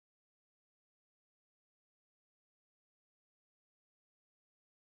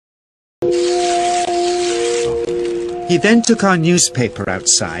He then took our newspaper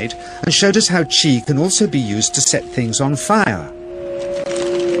outside and showed us how qi can also be used to set things on fire.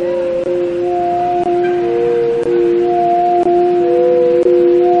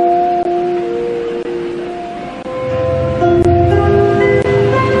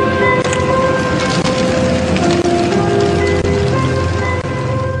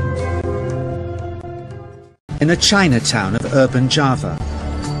 In a Chinatown of urban Java.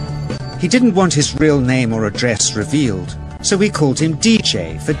 He didn't want his real name or address revealed, so we called him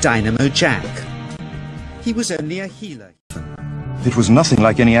DJ for Dynamo Jack. He was only a healer. It was nothing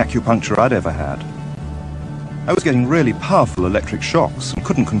like any acupuncture I'd ever had. I was getting really powerful electric shocks and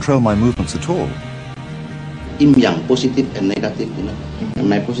couldn't control my movements at all. Yin yang, positive and negative, you know. And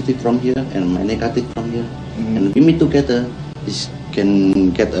my positive from here and my negative from here. And we meet together, this can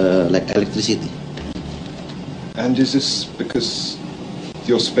get like electricity. And is this because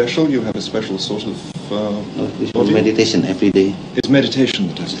you're special? You have a special sort of it's meditation every day. It's meditation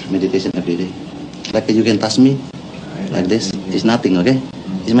that does it? Meditation every day. Like you can touch me, like this. It's nothing, okay?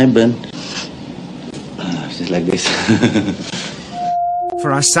 It's my burn. Just like this.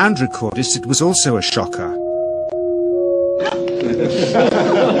 For our sound recordist, it was also a shocker.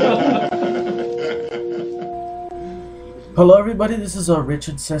 Hello everybody, this is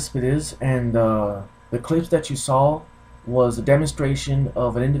Richard Cespedes, and the clips that you saw was a demonstration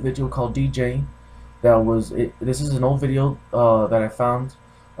of an individual called DJ. This is an old video that I found.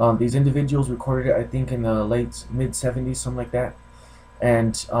 These individuals recorded it, I think, in the mid-70s, something like that.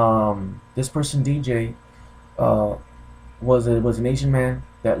 And this person, DJ, was an Asian man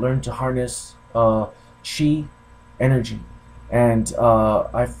that learned to harness Qi energy. And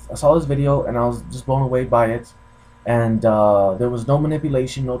I saw this video and I was just blown away by it. And there was no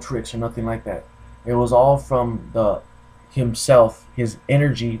manipulation, no tricks, or nothing like that. It was all from himself, his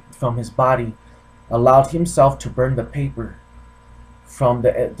energy from his body allowed himself to burn the paper from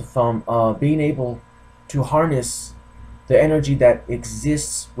being able to harness the energy that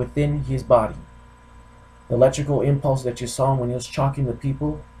exists within his body. The electrical impulse that you saw when he was shocking the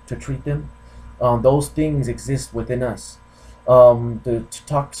people to treat them, those things exist within us. To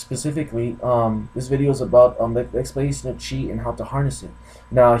talk specifically, this video is about the explanation of Qi and how to harness it.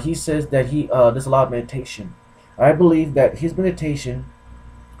 Now, he says that he does a lot of meditation. I believe that his meditation,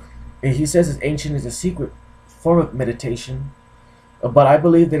 he says it's ancient, is a secret form of meditation, but I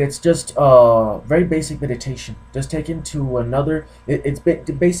believe that it's just very basic meditation. Just taken to another, it's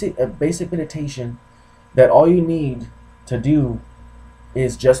basic meditation that all you need to do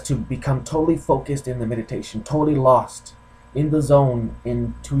is just to become totally focused in the meditation, totally lost in the zone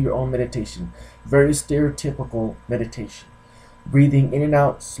into your own meditation. Very stereotypical meditation. Breathing in and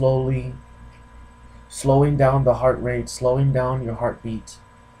out slowly, slowing down the heart rate, slowing down your heartbeat,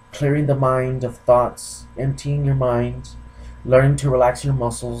 clearing the mind of thoughts, emptying your mind, learning to relax your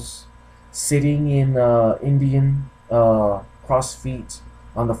muscles, sitting in Indian cross feet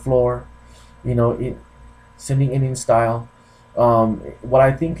on the floor, you know, sitting Indian style. What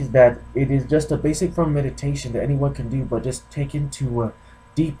I think is that it is just a basic form of meditation that anyone can do, but just taken to a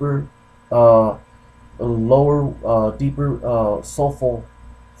deeper, deeper soulful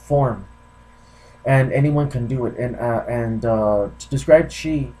form, and anyone can do it. And to describe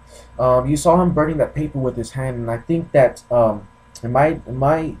Qi, you saw him burning that paper with his hand, and I think that in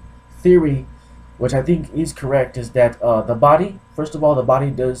my theory, which I think is correct, is that the body, first of all, the body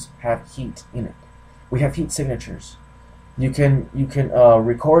does have heat in it. We have heat signatures. You can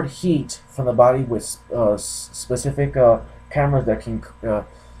record heat from the body with specific cameras that can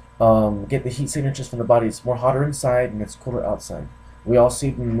get the heat signatures from the body. It's more hotter inside and it's cooler outside. We all see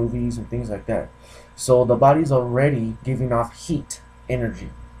it in movies and things like that. So the body's already giving off heat energy.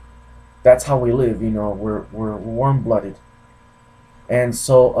 That's how we live, you know. We're warm-blooded. And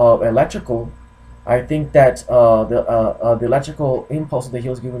so electrical, I think that the electrical impulse that he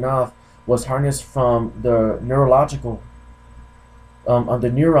was giving off was harnessed from the neurological.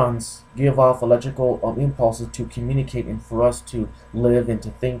 The neurons give off electrical impulses to communicate and for us to live and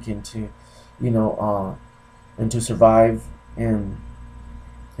to think and to, you know, and to survive and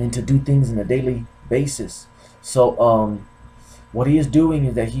to do things on a daily basis. So what he is doing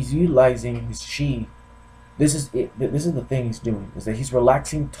is that he's utilizing his Qi. This is it. This is the thing he's doing, is that he's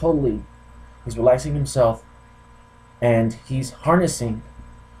relaxing totally. He's relaxing himself, and he's harnessing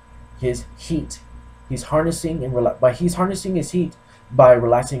his heat. He's harnessing he's harnessing his heat by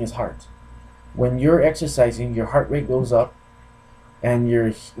relaxing his heart. When you're exercising, your heart rate goes up, and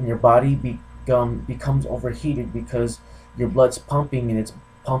your body becomes overheated because your blood's pumping, and it's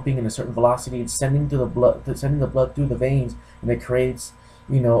pumping in a certain velocity. It's sending the blood through the veins, and it creates,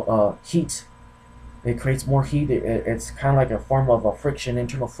 you know, heat It creates more heat. It's kind of like a form of a friction,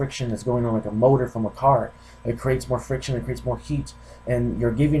 internal friction that's going on like a motor from a car. It creates more friction, it creates more heat, and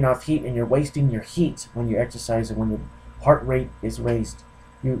you're giving off heat and you're wasting your heat when you exercise and when your heart rate is raised.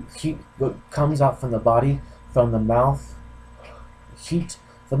 Heat comes out from the body, from the mouth, heat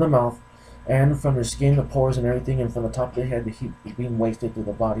from the mouth, and from your skin, the pores and everything, and from the top of the head, the heat is being wasted through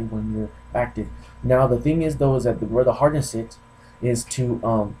the body when you're active. Now the thing is though, is that where the hardness is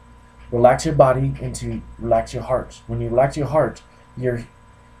to relax your body and to relax your heart. When you relax your heart, your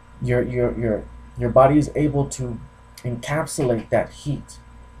body is able to encapsulate that heat,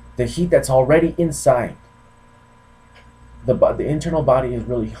 the heat that's already inside. The internal body is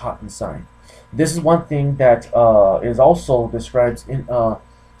really hot inside. This is one thing that is also describes in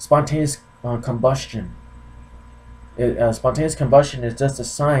spontaneous combustion. Spontaneous combustion is just a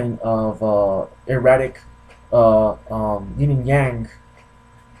sign of erratic yin and yang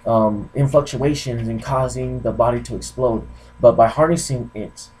influctuations and causing the body to explode. But by harnessing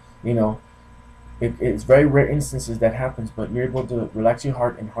it, you know, it's very rare instances that happens, but you're able to relax your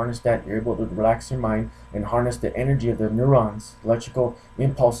heart and harness that. You're able to relax your mind and harness the energy of the neurons, electrical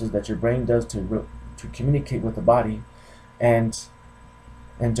impulses that your brain does to communicate with the body, and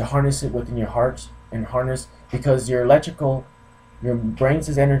to harness it within your heart, and harness, because your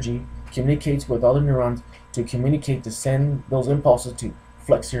brain's energy communicates with all the neurons to communicate, to send those impulses to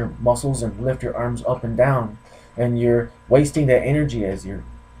flex your muscles and lift your arms up and down, and you're wasting that energy as you're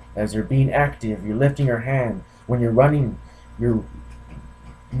being active. You're lifting your hand. When you're running, you're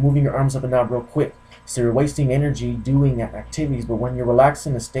moving your arms up and down real quick. So you're wasting energy doing activities. But when you're relaxed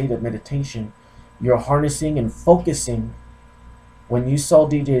in a state of meditation, you're harnessing and focusing. When you saw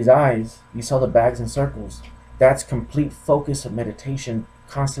DJ's eyes, you saw the bags and circles. That's complete focus of meditation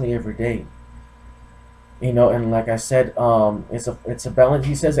constantly every day. You know, and like I said, it's a balance.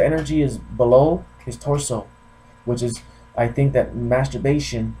 He says energy is below his torso, which is, I think that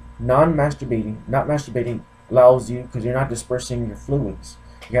masturbation, not masturbating allows you, because you're not dispersing your fluids.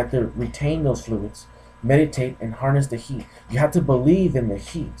 You have to retain those fluids, meditate, and harness the heat. You have to believe in the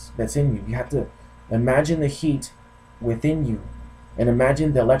heat that's in you. You have to imagine the heat within you, and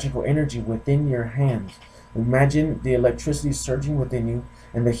imagine the electrical energy within your hands. Imagine the electricity surging within you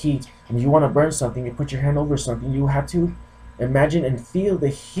and the heat. And you want to burn something, you put your hand over something, you have to imagine and feel the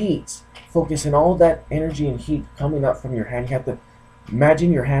heat. Focus in all that energy and heat coming up from your hand. You have to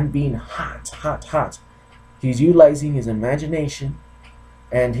imagine your hand being hot, hot, hot. He's utilizing his imagination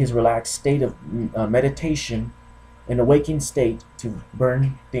and his relaxed state of meditation, an awakened state, to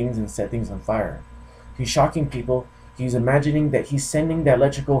burn things and set things on fire. He's shocking people. He's imagining that he's sending the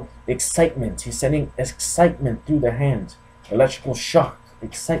electrical excitement. He's sending excitement through the hand. Electrical shock,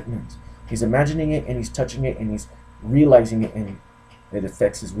 excitement. He's imagining it and he's touching it and he's realizing it, and it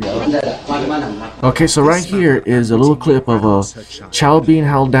affects his reality. Okay, so right here is a little clip of a child being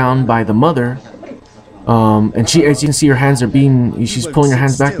held down by the mother. And she, as you can see, her hands are she's pulling her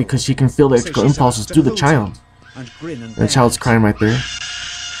hands back because she can feel the electrical impulses through the child. The child's crying right there.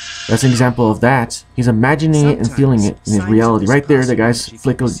 That's an example of that. He's imagining it and feeling it in his reality. Right there, the guy's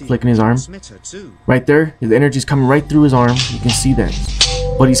flicking his arm. Right there, his energy's coming right through his arm. You can see that.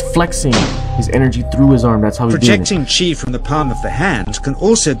 But he's flexing his energy through his arm. That's how he's doing it. Projecting chi from the palm of the hand can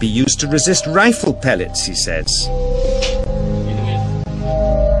also be used to resist rifle pellets, he says.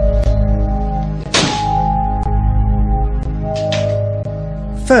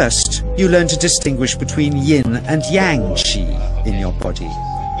 First, you learn to distinguish between yin and yang chi in your body.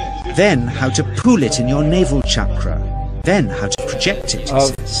 Then how to pool it in your navel chakra. Then how to project it, he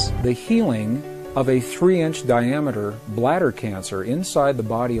says. The healing of a 3-inch diameter bladder cancer inside the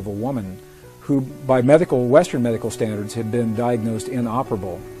body of a woman who, by Western medical standards, had been diagnosed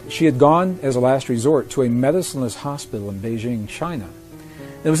inoperable. She had gone, as a last resort, to a medicineless hospital in Beijing, China.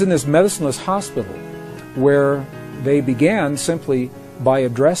 It was in this medicineless hospital where they began simply by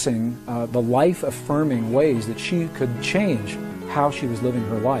addressing the life-affirming ways that she could change how she was living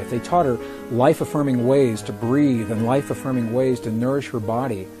her life. They taught her life-affirming ways to breathe and life-affirming ways to nourish her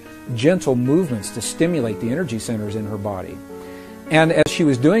body, gentle movements to stimulate the energy centers in her body. And as she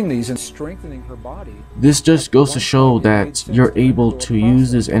was doing these and strengthening her body, this just goes to show that you're able to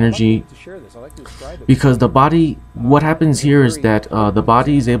use this energy, because the body, what happens here is that the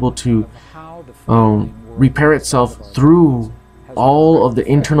body is able to repair itself through all of the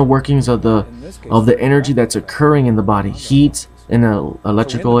internal workings of the energy that's occurring in the body, heat and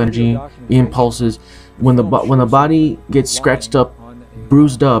electrical energy, impulses. When the body gets scratched up,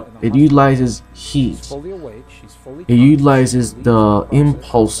 bruised up, it utilizes heat. It utilizes the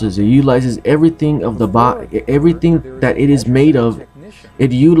impulses. It utilizes everything of the body, everything that it is made of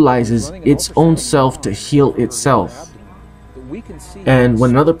it utilizes its own self to heal itself. And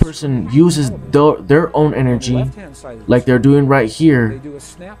when another person uses their own energy, like they're doing right here,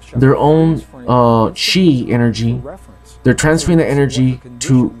 their own chi energy, they're transferring the energy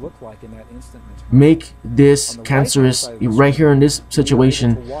to make this cancerous, right here in this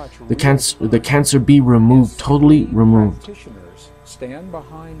situation, the cancer be removed, totally removed.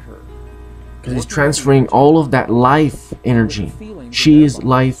 Because he's transferring all of that life energy. She is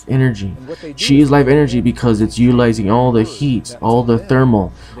life energy. She is life energy because it's utilizing all the heat, all the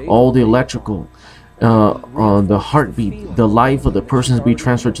thermal, all the electrical, the heartbeat, the life of the person is being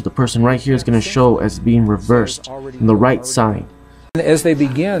transferred to the person. Right here is going to show as being reversed on the right side. As they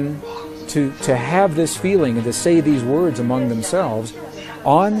begin to have this feeling and to say these words among themselves,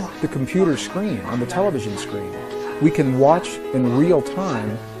 on the computer screen, on the television screen, we can watch in real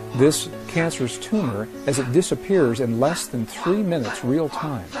time this cancerous tumor as it disappears in less than 3 minutes real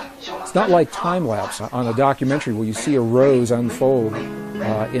time. It's not like time-lapse on a documentary where you see a rose unfold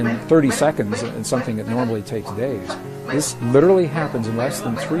in 30 seconds in something that normally takes days. This literally happens in less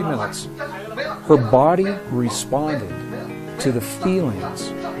than 3 minutes. Her body responded to the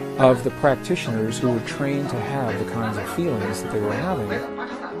feelings of the practitioners who were trained to have the kinds of feelings that they were having.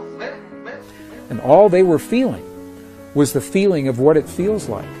 And all they were feeling was the feeling of what it feels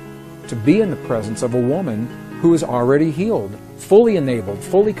like to be in the presence of a woman who is already healed, fully enabled,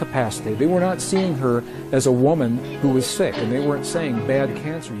 fully capacitated. They were not seeing her as a woman who was sick, and they weren't saying, bad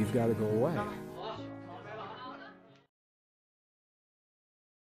cancer, you've got to go away.